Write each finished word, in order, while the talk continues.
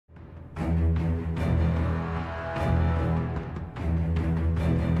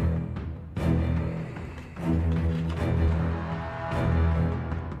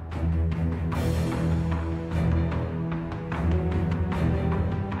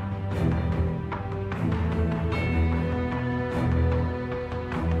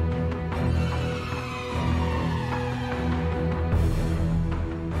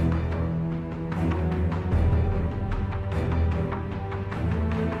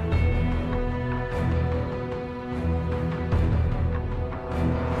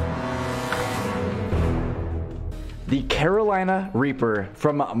The Carolina Reaper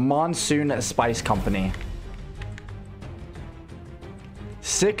from Monsoon Spice Company.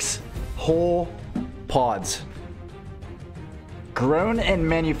 6 whole pods. Grown and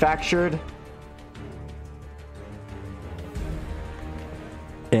manufactured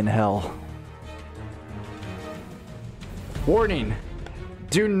in hell. Warning,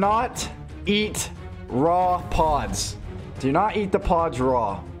 do not eat raw pods. Do not eat the pods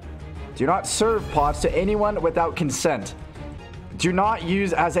raw. Do not serve pods to anyone without consent. Do not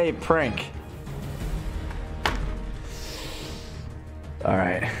use as a prank. All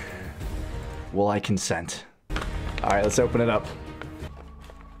right. Will I consent? All right, let's open it up.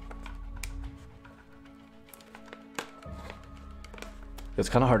 It's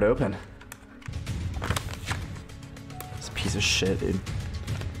kind of hard to open. It's a piece of shit, dude.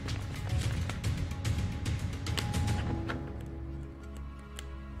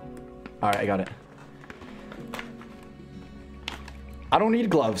 All right, I got it. I don't need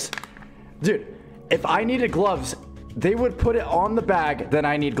gloves. Dude, if I needed gloves, they would put it on the bag, then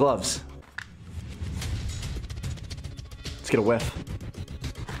I need gloves. Let's get a whiff.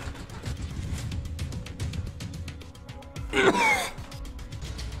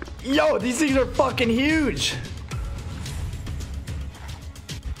 Yo, these things are fucking huge.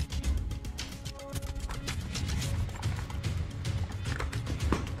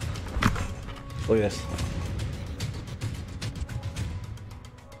 Look at this.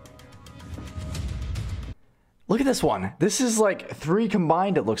 Look at this one. This is like 3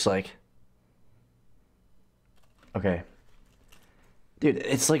 combined, it looks like. Okay. Dude,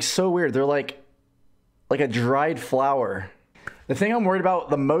 it's like so weird. They're like a dried flower. The thing I'm worried about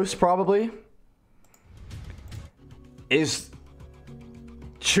the most probably is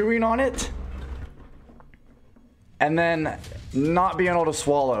chewing on it and then not being able to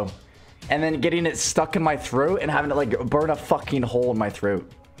swallow and then getting it stuck in my throat and having to like burn a fucking hole in my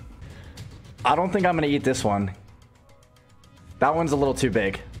throat. I don't think I'm gonna eat this one. That one's a little too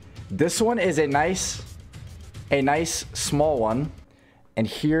big. This one is a nice small one, and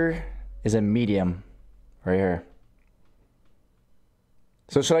here is a medium right here.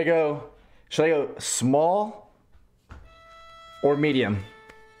 So should I go small or medium?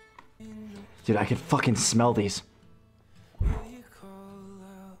 Dude, I can fucking smell these.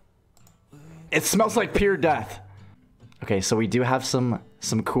 It smells like pure death. Okay, so we do have some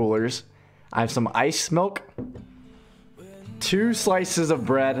coolers. I have some ice milk, 2 slices of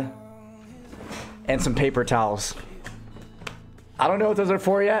bread, and some paper towels. I don't know what those are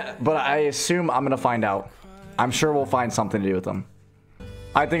for yet, but I assume I'm gonna find out. I'm sure we'll find something to do with them.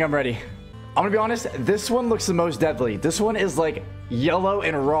 I think I'm ready. I'm gonna be honest, this one looks the most deadly. This one is like yellow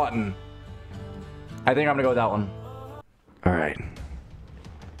and rotten. I think I'm gonna go with that one. All right.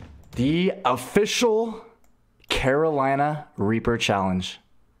 The official Carolina Reaper challenge.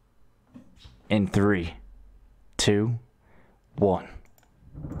 In 3, 2, 1.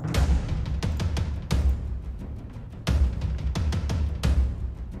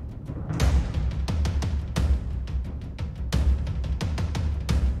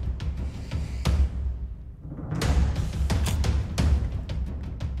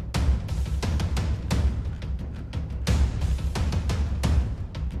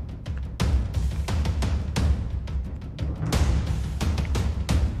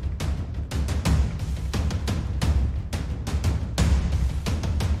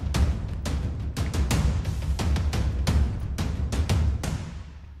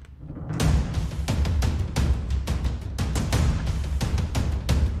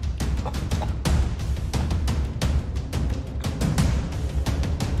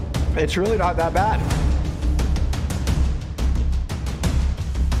 It's really not that bad.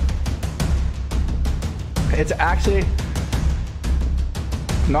 It's actually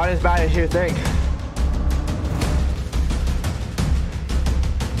not as bad as you think.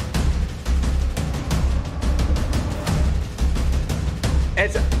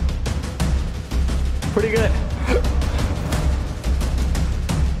 It's pretty good.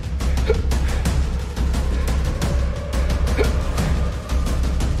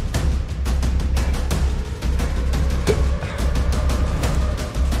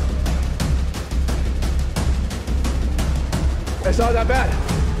 It's not that bad.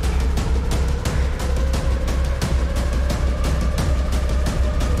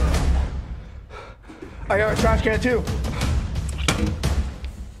 I got a trash can too.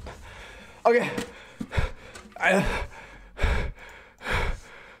 Okay.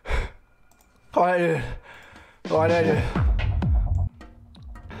 Why did I do it?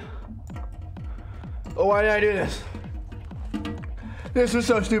 Why did I do this? This is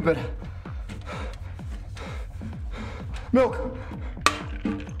so stupid. Milk.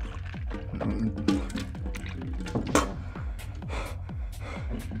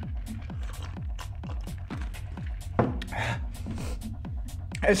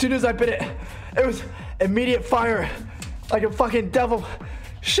 As soon as I bit it, it was immediate fire, like a fucking devil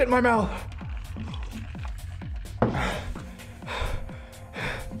shit in my mouth.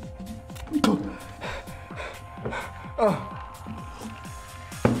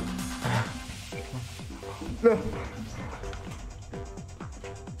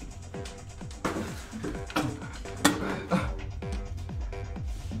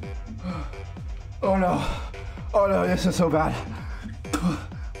 Oh no. Oh no, this is so bad.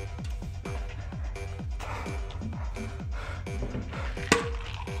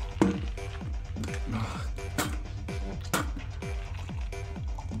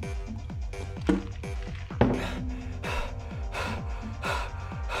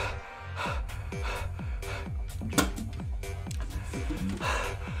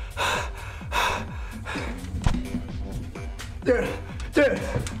 Dude.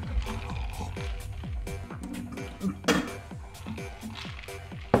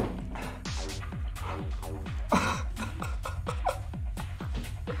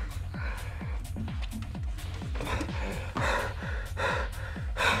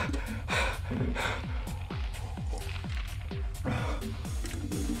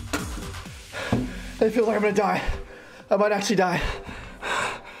 I feel like I'm gonna die. I might actually die.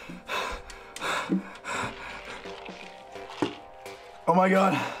 Oh my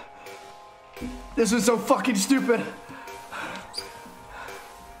god. This is so fucking stupid.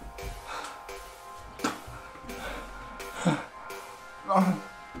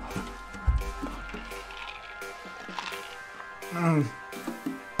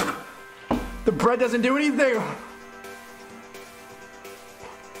 The bread doesn't do anything.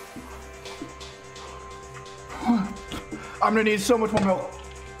 I'm gonna need so much more milk.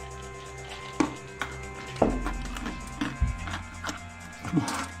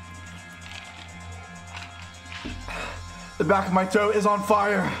 The back of my throat is on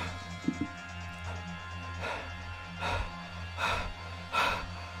fire.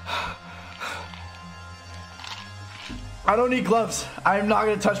 I don't need gloves. I am not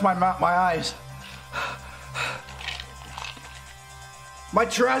gonna touch my eyes. My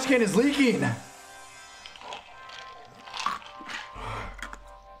trash can is leaking.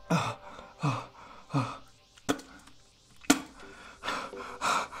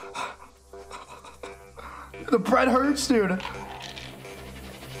 The bread hurts, dude.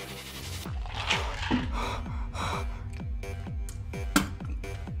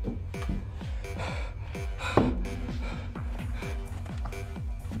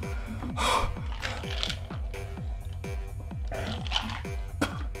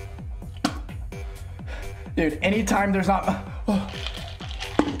 Dude, anytime there's not...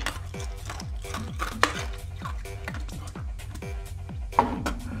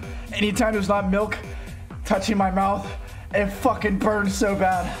 Anytime there's not milk touching my mouth, it fucking burns so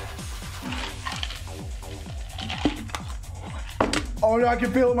bad. Oh no, I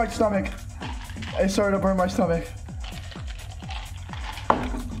can feel it in my stomach. It started to burn my stomach.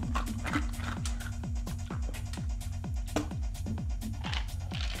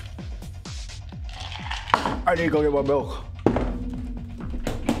 I need to go get my milk.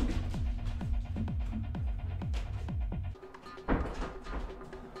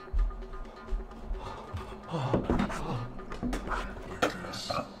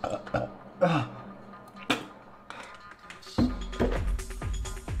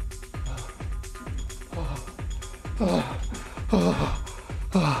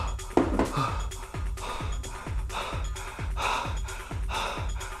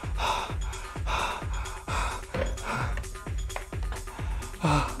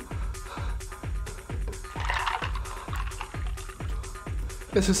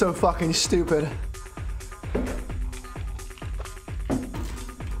 This is so fucking stupid.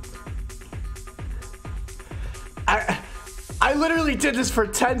 I literally did this for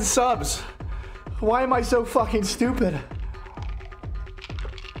 10 subs. Why am I so fucking stupid?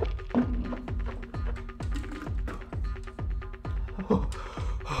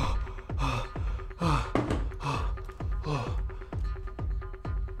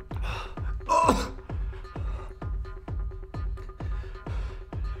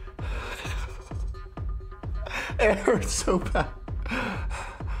 It hurts so bad.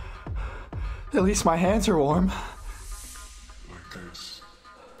 At least my hands are warm. Like this.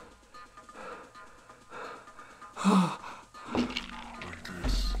 Like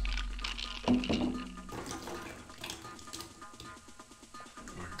this.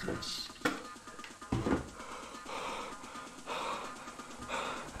 Like this.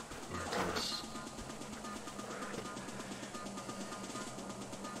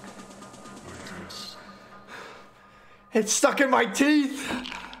 It's stuck in my teeth.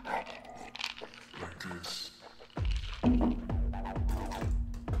 like this.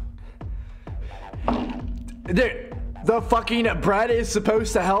 Dude, the fucking bread is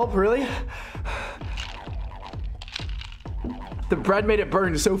supposed to help, really? The bread made it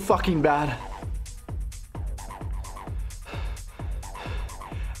burn so fucking bad.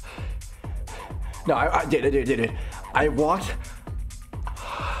 No, I did. I walked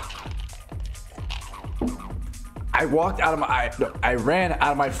out of my, I ran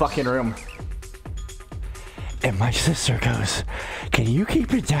out of my fucking room. And my sister goes, "Can you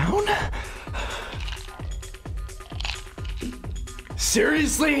keep it down?"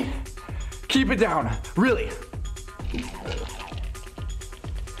 Seriously? Keep it down. Really?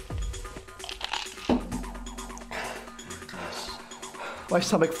 My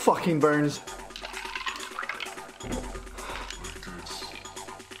stomach fucking burns.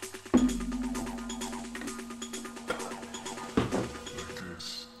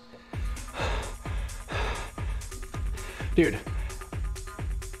 Dude,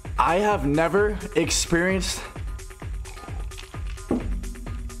 I have never experienced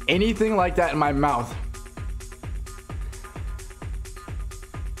anything like that in my mouth.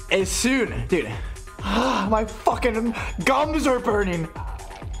 As soon, dude, my fucking gums are burning.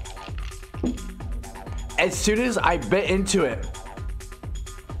 As soon as I bit into it,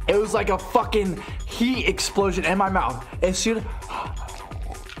 it was like a fucking heat explosion in my mouth. As soon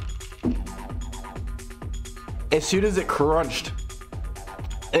as it crunched,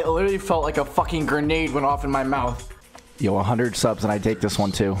 it literally felt like a fucking grenade went off in my mouth. Yo, 100 subs and I take this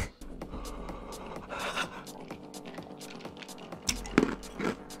one too.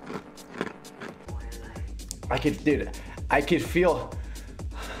 I could feel.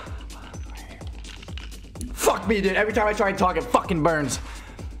 Fuck me, dude. Every time I try and talk, it fucking burns.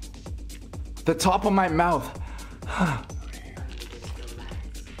 The top of my mouth.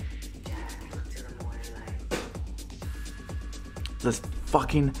 This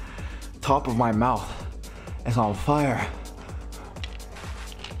fucking top of my mouth is on fire.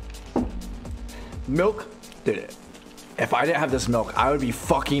 Milk, dude, if I didn't have this milk, I would be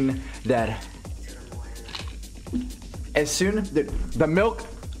fucking dead. Dude, the milk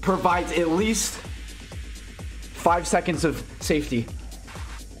provides at least 5 seconds of safety.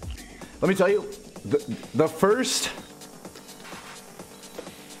 Let me tell you, the first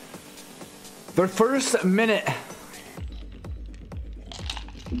minute.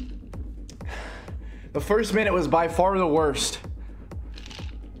 The first minute was by far the worst.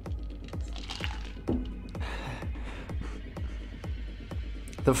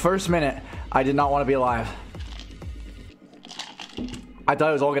 The first minute, I did not want to be alive. I thought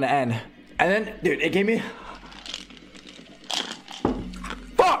it was all gonna end. And then, dude, it gave me...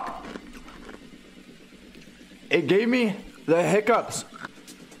 Fuck! It gave me the hiccups.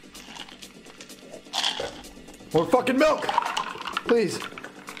 More fucking milk! Please.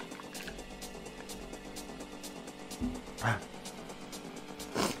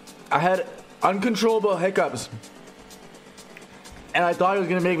 I had uncontrollable hiccups. And I thought it was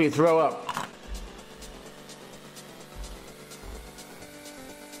gonna make me throw up.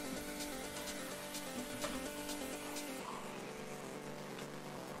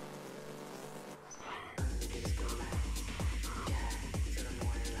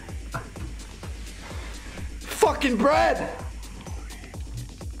 Fucking bread!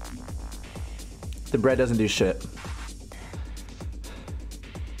 The bread doesn't do shit.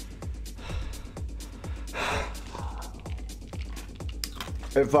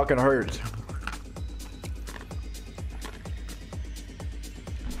 It fucking hurts.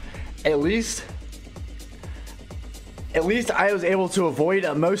 At least I was able to avoid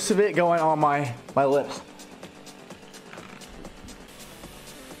most of it going on my lips.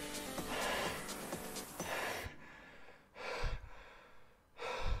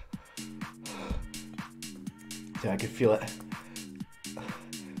 Dude, I could feel it.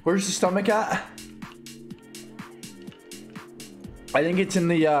 Where's the stomach at? I think it's in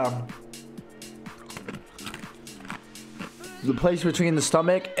the place between the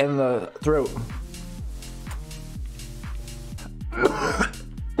stomach and the throat.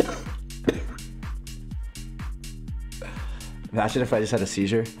 Imagine if I just had a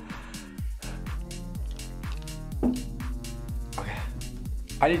seizure. Okay.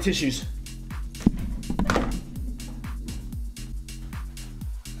 I need tissues.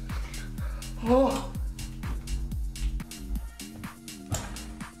 Oh.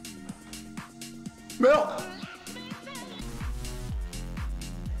 Milk.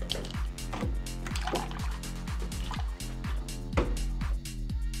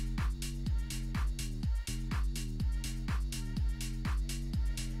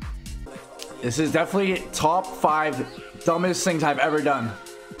 This is definitely top 5 dumbest things I've ever done.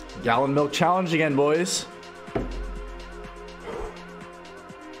 Gallon milk challenge again, boys.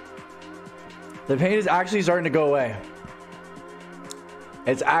 The pain is actually starting to go away.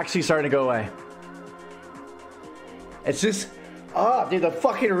 It's actually starting to go away. It's just, dude, the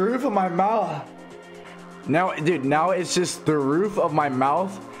fucking roof of my mouth. Now, dude, now it's just the roof of my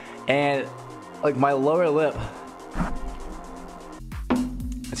mouth and like my lower lip.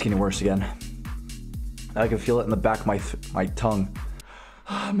 It's getting worse again. I can feel it in the back of my tongue.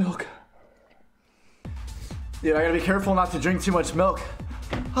 Milk. Dude, I gotta be careful not to drink too much milk.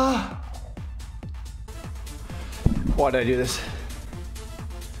 Why did I do this?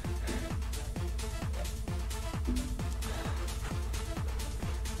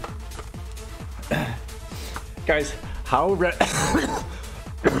 Guys, how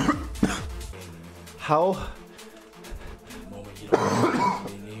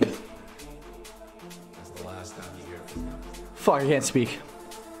fuck, I can't speak.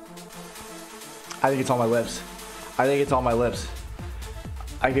 I think it's on my lips. I think it's on my lips.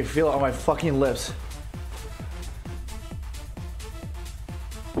 I can feel it on my fucking lips.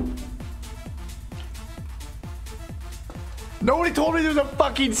 Nobody told me there was a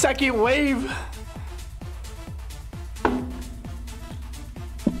fucking second wave.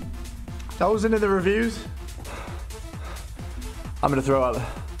 That wasn't in the reviews. I'm gonna throw up.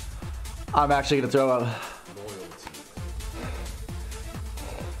 I'm actually gonna throw up.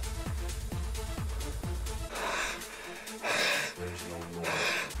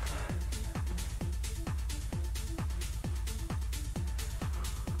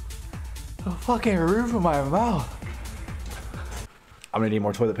 The fucking roof of my mouth. I'm gonna need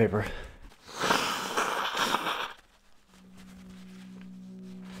more toilet paper.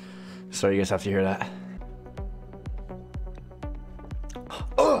 Sorry, you guys have to hear that.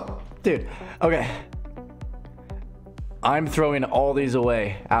 Oh, dude, okay. I'm throwing all these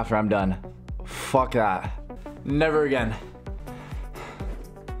away after I'm done. Fuck that. Never again.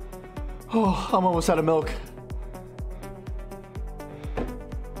 Oh, I'm almost out of milk.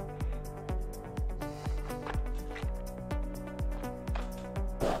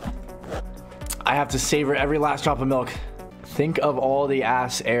 I have to savor every last drop of milk. Think of all the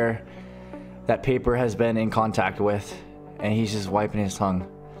ass air that paper has been in contact with, and he's just wiping his tongue.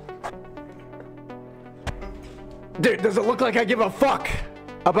 Dude, does it look like I give a fuck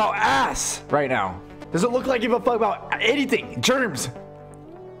about ass right now? Does it look like I give a fuck about anything? Germs?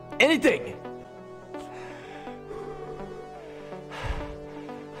 Anything?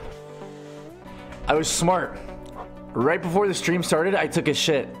 I was smart. Right before the stream started, I took a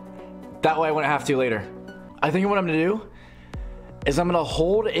shit. That way I wouldn't have to later. I think what I'm gonna do is I'm gonna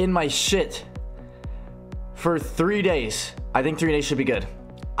hold in my shit for 3 days. I think 3 days should be good.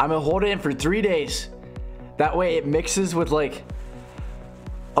 I'm gonna hold it in for 3 days. That way it mixes with like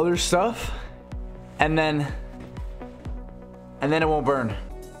other stuff, and then it won't burn.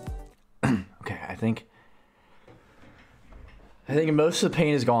 Okay, I think most of the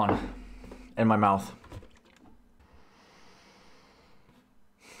pain is gone in my mouth.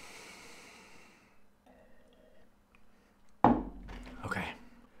 Okay,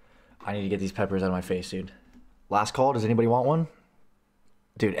 I need to get these peppers out of my face, dude. Last call, does anybody want one?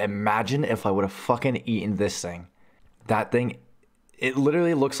 Dude, imagine if I would have fucking eaten this thing. That thing, it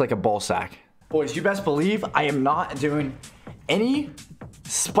literally looks like a ball sack. Boys, you best believe I am not doing any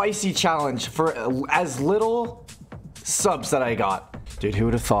spicy challenge for as little subs that I got. Dude, who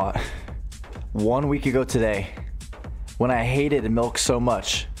would have thought 1 week ago today, when I hated milk so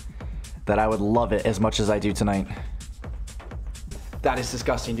much, that I would love it as much as I do tonight. That is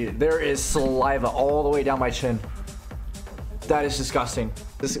disgusting, dude. There is saliva all the way down my chin. That is disgusting.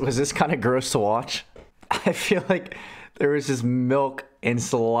 Was this kind of gross to watch? I feel like there was just milk and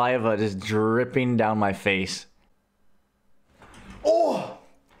saliva just dripping down my face. Oh!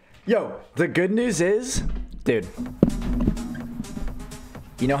 Yo, the good news is, dude,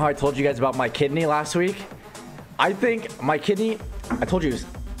 you know how I told you guys about my kidney last week? I think my kidney, I told you, is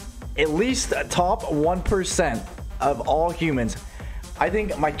at least a top 1% of all humans. I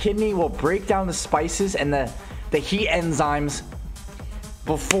think my kidney will break down the spices and the heat enzymes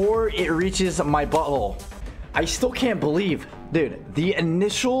before it reaches my butthole. I still can't believe, dude, the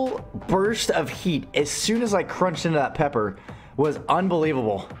initial burst of heat as soon as I crunched into that pepper was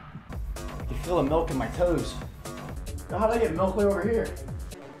unbelievable. I can feel the milk in my toes. How did I get milk way over here?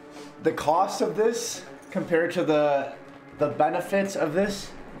 The cost of this compared to the benefits of this,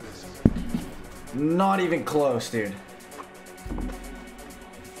 not even close, dude.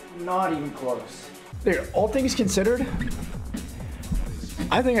 Not even close. Dude, all things considered,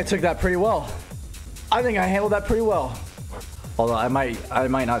 I think I took that pretty well. I think I handled that pretty well. Although I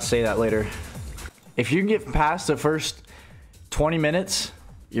might not say that later. If you can get past the first 20 minutes,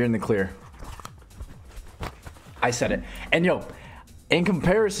 you're in the clear. I said it. And yo, in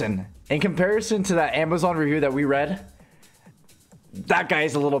comparison to that Amazon review that we read, that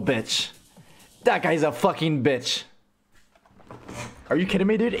guy's a little bitch. That guy's a fucking bitch. Are you kidding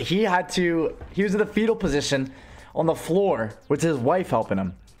me, dude? He was in the fetal position on the floor with his wife helping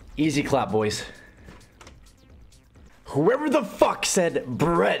him. Easy clap, boys. Whoever the fuck said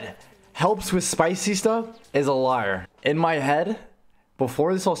bread helps with spicy stuff is a liar. In my head,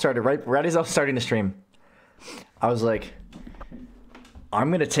 before this all started, right as I was starting the stream, I was like,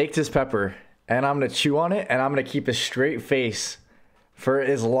 I'm gonna take this pepper and I'm gonna chew on it and I'm gonna keep a straight face for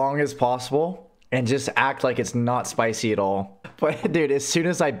as long as possible and just act like it's not spicy at all. But dude, as soon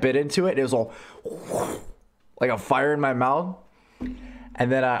as I bit into it, it was all like a fire in my mouth.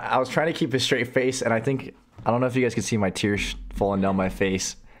 And then I was trying to keep a straight face, and I don't know if you guys can see my tears falling down my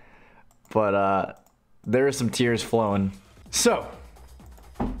face, but there are some tears flowing. So,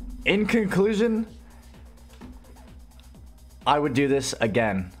 in conclusion, I would do this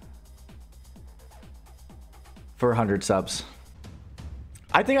again for 100 subs.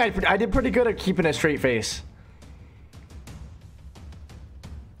 I think I did pretty good at keeping a straight face.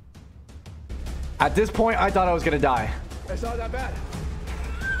 At this point, I thought I was gonna die. It's not that bad.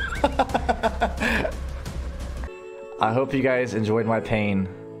 I hope you guys enjoyed my pain.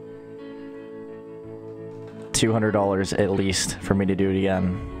 $200 at least for me to do it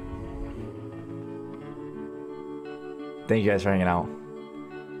again. Thank you guys for hanging out.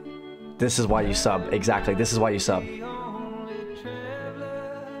 This is why you sub. Exactly, this is why you sub.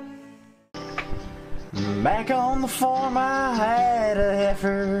 Back on the farm, I had a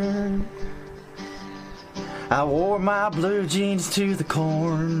heifer. I wore my blue jeans to the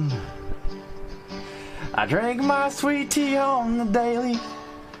corn. I drank my sweet tea on the daily.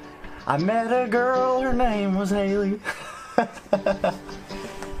 I met a girl, her name was Haley.